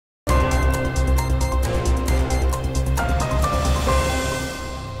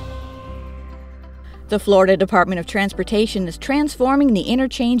The Florida Department of Transportation is transforming the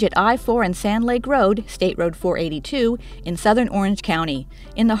interchange at I-4 and Sand Lake Road, State Road 482, in southern Orange County,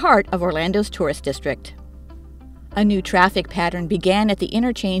 in the heart of Orlando's tourist district. A new traffic pattern began at the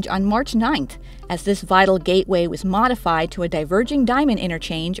interchange on March 9th, as this vital gateway was modified to a Diverging Diamond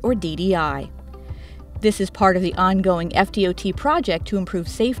Interchange, or DDI. This is part of the ongoing FDOT project to improve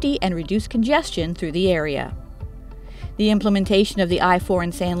safety and reduce congestion through the area. The implementation of the I-4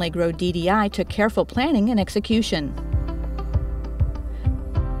 and Sand Lake Road DDI took careful planning and execution.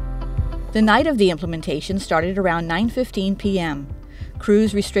 The night of the implementation started around 9:15 p.m.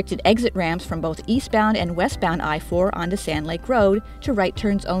 Crews restricted exit ramps from both eastbound and westbound I-4 onto Sand Lake Road to right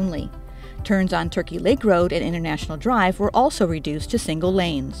turns only. Turns on Turkey Lake Road and International Drive were also reduced to single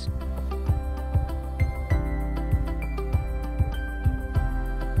lanes.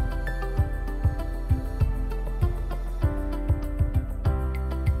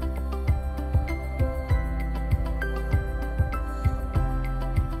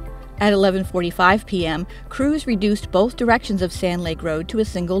 At 11:45 p.m., crews reduced both directions of Sand Lake Road to a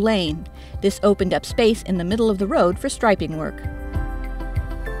single lane. This opened up space in the middle of the road for striping work.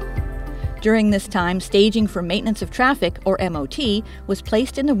 During this time, staging for maintenance of traffic, or MOT, was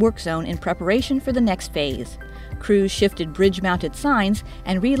placed in the work zone in preparation for the next phase. Crews shifted bridge-mounted signs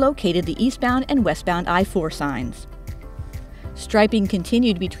and relocated the eastbound and westbound I-4 signs. Striping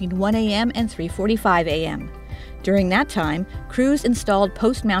continued between 1 a.m. and 3:45 a.m. During that time, crews installed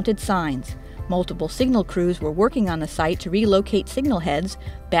post-mounted signs. Multiple signal crews were working on the site to relocate signal heads,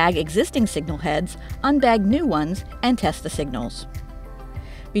 bag existing signal heads, unbag new ones, and test the signals.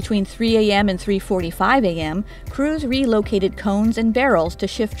 Between 3 a.m. and 3:45 a.m., crews relocated cones and barrels to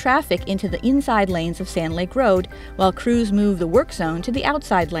shift traffic into the inside lanes of Sand Lake Road, while crews moved the work zone to the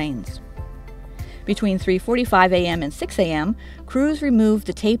outside lanes. Between 3:45 a.m. and 6 a.m., crews removed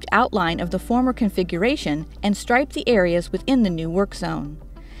the taped outline of the former configuration and striped the areas within the new work zone.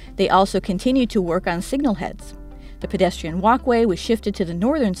 They also continued to work on signal heads. The pedestrian walkway was shifted to the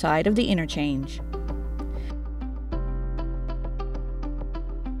northern side of the interchange.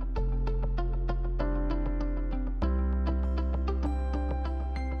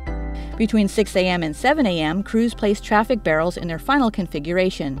 Between 6 a.m. and 7 a.m., crews placed traffic barrels in their final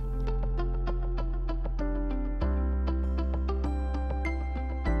configuration.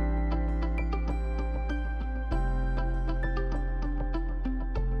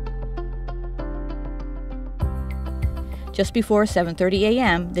 Just before 7:30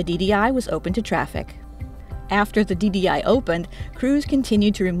 a.m., the DDI was open to traffic. After the DDI opened, crews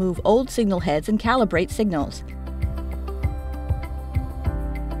continued to remove old signal heads and calibrate signals.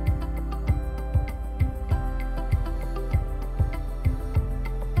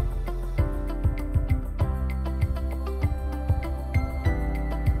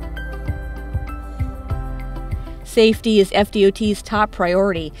 Safety is FDOT's top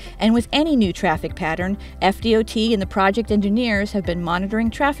priority, and with any new traffic pattern, FDOT and the project engineers have been monitoring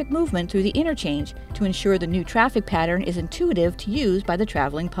traffic movement through the interchange to ensure the new traffic pattern is intuitive to use by the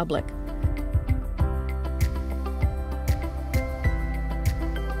traveling public.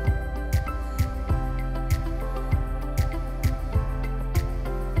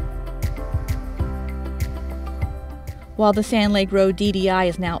 While the Sand Lake Road DDI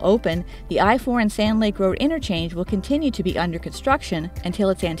is now open, the I-4 and Sand Lake Road interchange will continue to be under construction until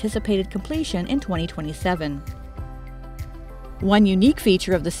its anticipated completion in 2027. One unique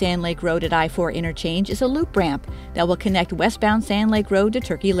feature of the Sand Lake Road at I-4 interchange is a loop ramp that will connect westbound Sand Lake Road to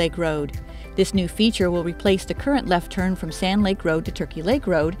Turkey Lake Road. This new feature will replace the current left turn from Sand Lake Road to Turkey Lake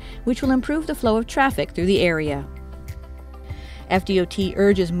Road, which will improve the flow of traffic through the area. FDOT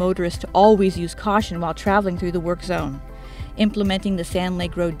urges motorists to always use caution while traveling through the work zone. Implementing the Sand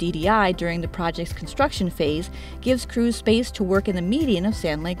Lake Road DDI during the project's construction phase gives crews space to work in the median of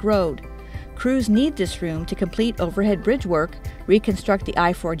Sand Lake Road. Crews need this room to complete overhead bridge work, reconstruct the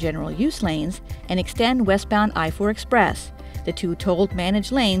I-4 general use lanes, and extend westbound I-4 Express, the two tolled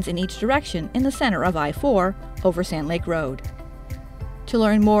managed lanes in each direction in the center of I-4 over Sand Lake Road. To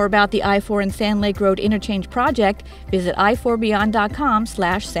learn more about the I-4 and Sand Lake Road Interchange project, visit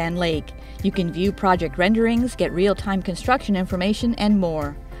i4beyond.com/sandlake. You can view project renderings, get real-time construction information, and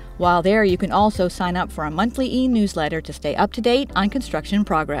more. While there, you can also sign up for a monthly e-newsletter to stay up to date on construction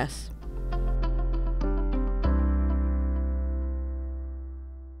progress.